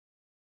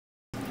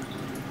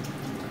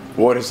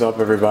What is up,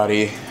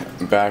 everybody?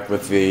 I'm back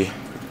with the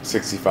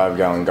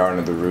 65-gallon Garden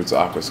of the Roots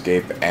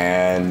Aquascape,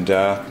 and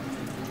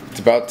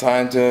it's about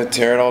time to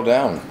tear it all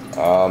down.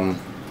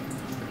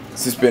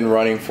 This has been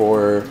running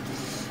for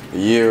a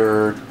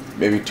year,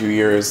 maybe 2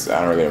 years,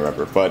 I don't really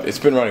remember, but it's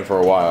been running for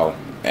a while,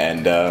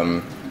 and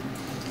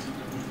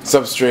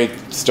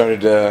substrate started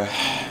to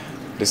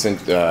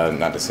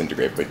not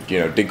disintegrate, but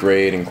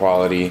degrade in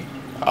quality.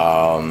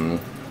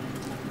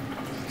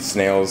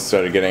 Snails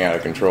started getting out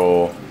of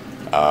control.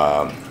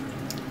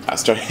 I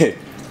started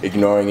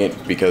ignoring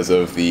it because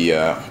of the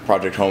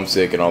Project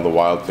Homesick and all the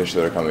wild fish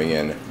that are coming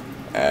in,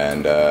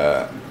 and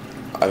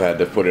I've had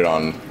to put it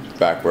on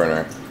back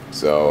burner.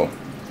 So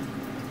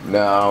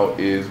now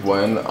is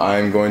when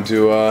I'm going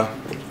to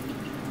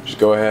just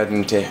go ahead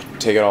and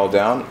take it all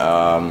down.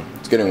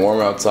 It's getting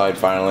warmer outside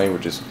finally,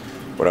 which is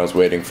what I was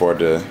waiting for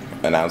to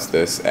announce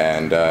this,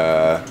 and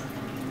I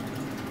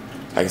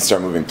can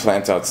start moving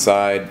plants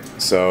outside.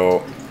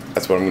 So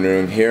that's what I'm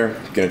doing here.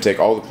 I'm going to take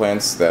all the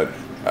plants that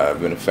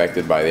have been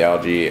affected by the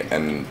algae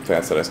and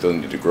plants that I still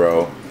need to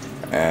grow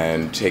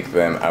and take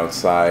them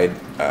outside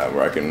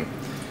where I can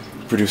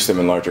produce them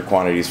in larger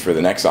quantities for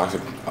the next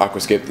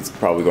aquascape that's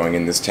probably going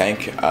in this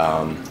tank.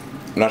 I'm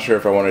not sure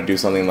if I want to do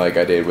something like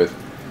I did with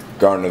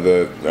Garden of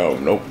the... Oh,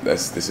 nope,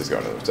 this is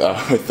Garden of the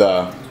Roots.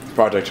 With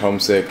Project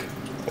Homesick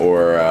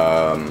or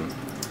I'm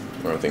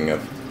thinking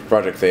of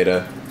Project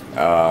Theta.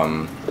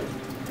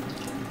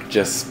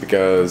 Just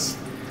because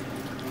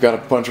got a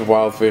bunch of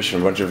wild fish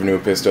and a bunch of new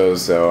pistos,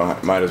 so I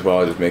might as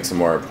well just make some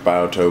more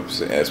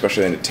biotopes,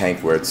 especially in a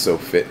tank where it's so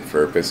fit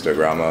for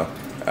pistogramma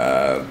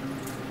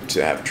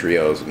to have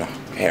trios and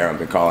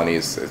harems and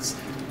colonies. It's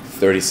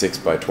 36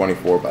 by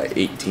 24 by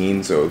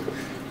 18, so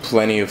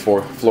plenty of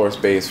floor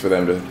space for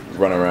them to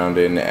run around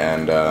in,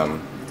 and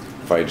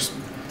if I just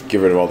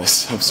get rid of all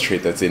this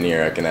substrate that's in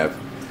here, I can have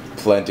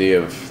plenty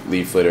of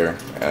leaf litter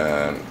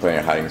and plenty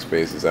of hiding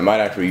spaces. I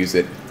might actually use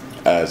it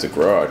as a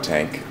grow-out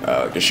tank,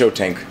 a show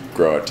tank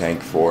grow-out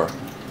tank for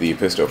the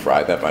pisto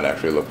fry. That might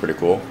actually look pretty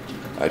cool.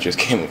 I just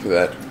came up with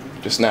that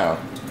just now.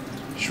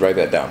 Should write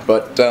that down.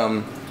 But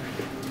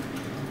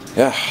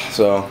yeah,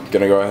 so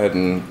gonna go ahead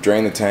and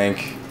drain the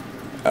tank,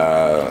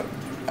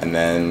 and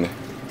then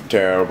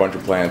tear out a bunch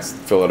of plants,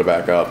 fill it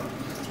back up,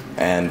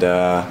 and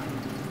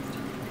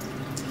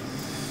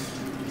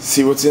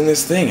see what's in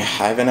this thing. I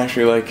haven't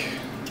actually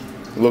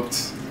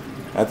looked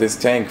at this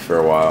tank for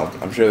a while.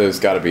 I'm sure there's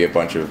got to be a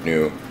bunch of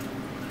new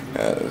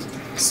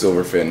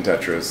silverfin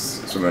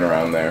tetras swimming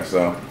around there,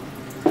 so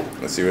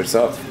let's see what's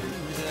up. We're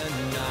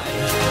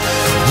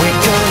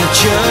gonna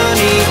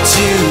journey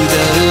to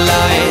the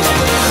light.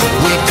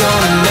 We're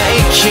gonna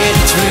make it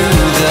through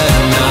the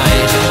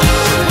night.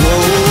 Whoa.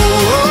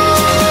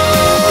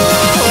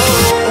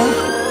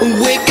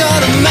 We're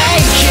gonna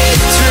make it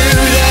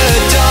through the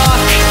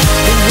dark.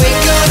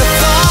 We're gonna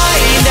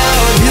find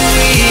out who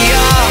we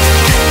are.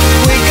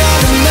 We're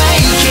gonna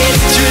make it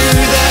through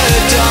the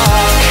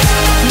dark.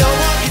 No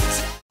one can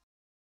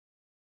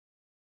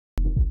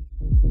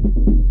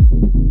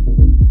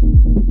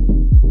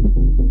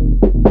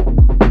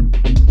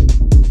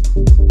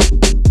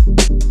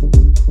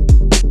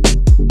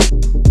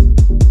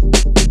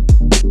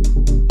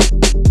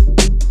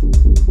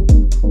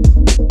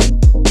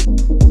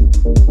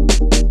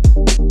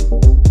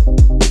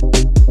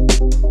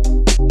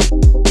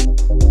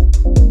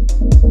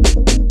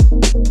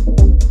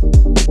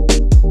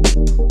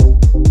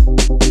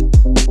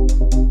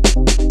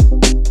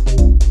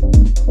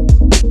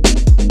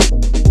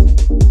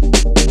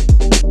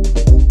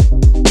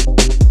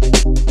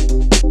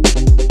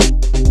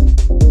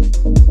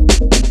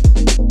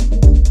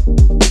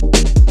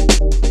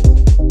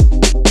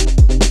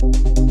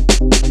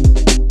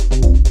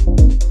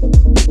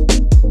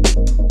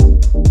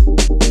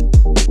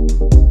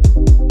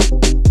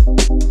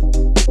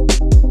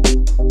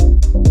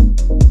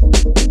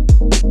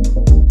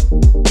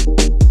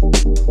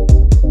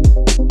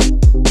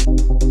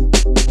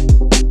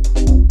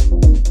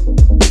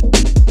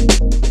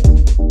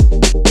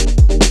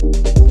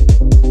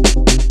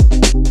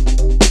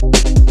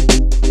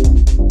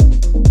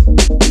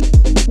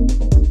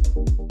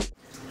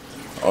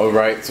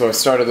Alright, so I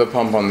started the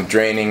pump on the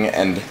draining,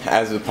 and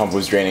as the pump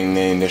was draining the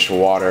initial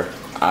water,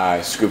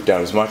 I scooped out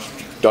as much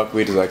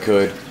duckweed as I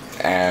could,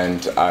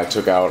 and I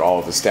took out all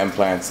of the stem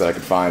plants that I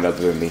could find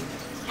other than the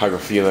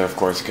hygrophila, of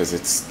course, because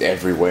it's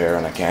everywhere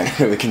and I can't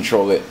really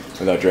control it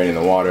without draining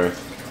the water.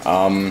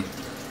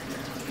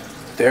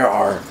 There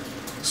are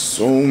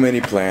so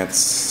many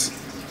plants.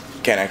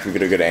 Can't actually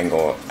get a good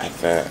angle at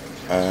that.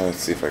 Let's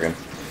see if I can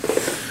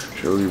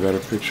show you a better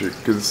picture,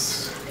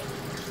 because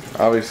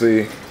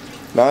obviously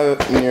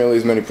not nearly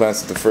as many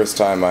plants as the first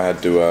time I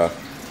had to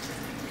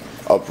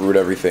uproot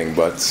everything,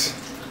 but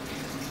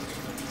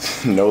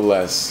no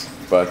less.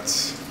 But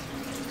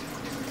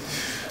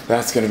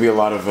that's going to be a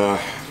lot of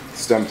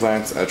stem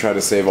plants. I try to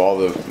save all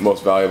the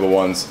most valuable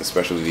ones,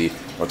 especially the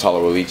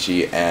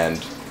Westlich and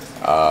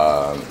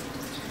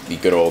the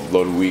good old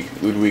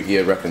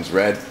Ludwigia Reference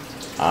Red.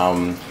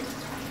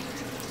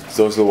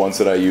 Those are the ones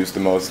that I use the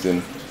most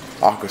in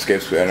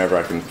aquascapes whenever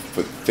I can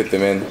fit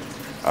them in.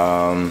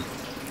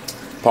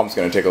 Pump's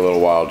gonna take a little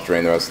while to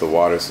drain the rest of the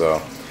water,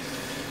 so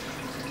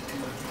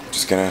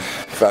just gonna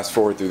fast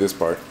forward through this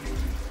part.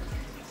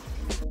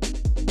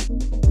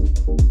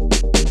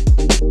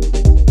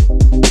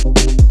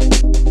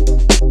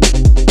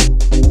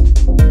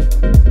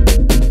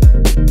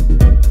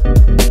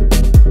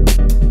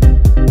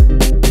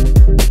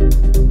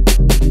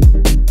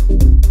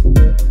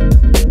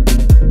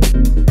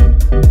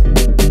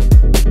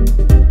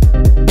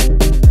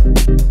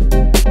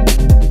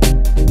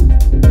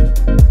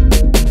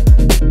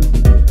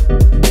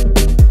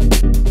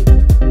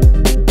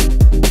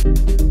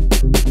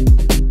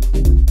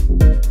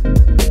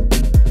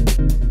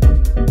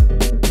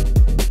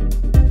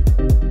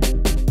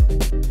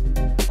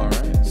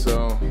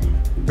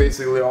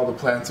 Basically all the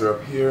plants are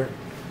up here.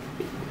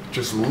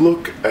 Just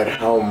look at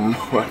how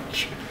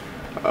much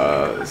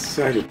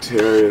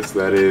Sagittarius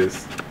that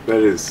is.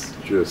 That is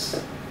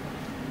just,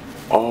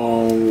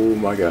 oh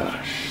my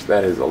gosh,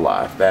 that is a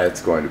lot.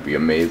 That's going to be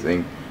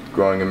amazing.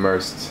 Growing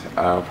emersed,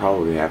 I'll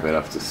probably have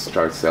enough to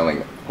start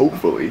selling,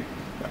 hopefully.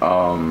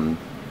 The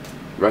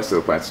rest of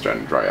the plants are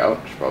starting to dry out.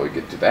 Should probably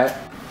get to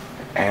that.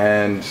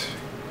 And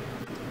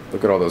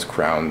look at all those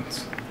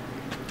crowns.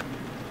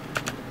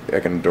 The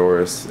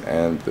Echinodorus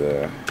and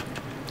the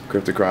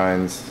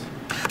Cryptocrines,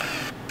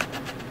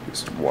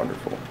 just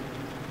wonderful.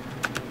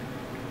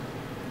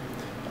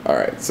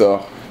 Alright,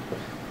 so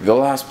the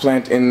last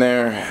plant in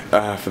there,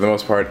 for the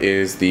most part,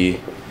 is the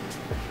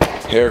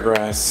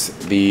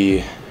hairgrass,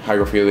 the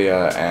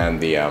Hygrophila, and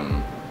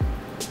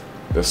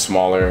the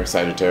smaller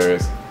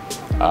Sagittarius.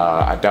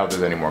 I doubt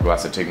there's any more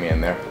Glassotygma in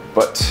there,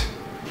 but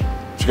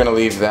I'm just gonna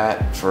leave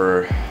that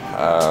for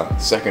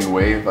second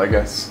wave, I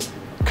guess,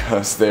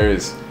 because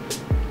there's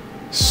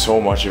so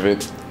much of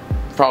it.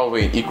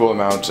 Probably an equal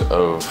amount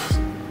of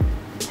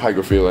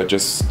Hygrophila,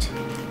 just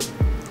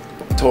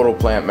total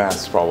plant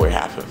mass is probably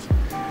half of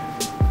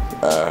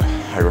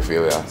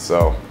Hygrophila.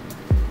 So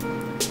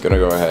gonna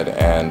go ahead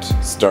and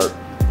start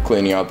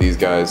cleaning out these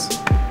guys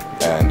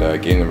and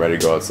getting them ready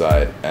to go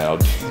outside, and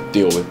I'll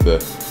deal with the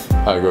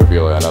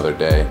Hygrophila another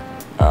day.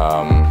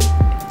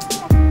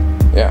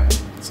 Yeah,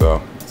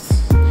 so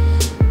let's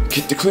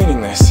get to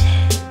cleaning this.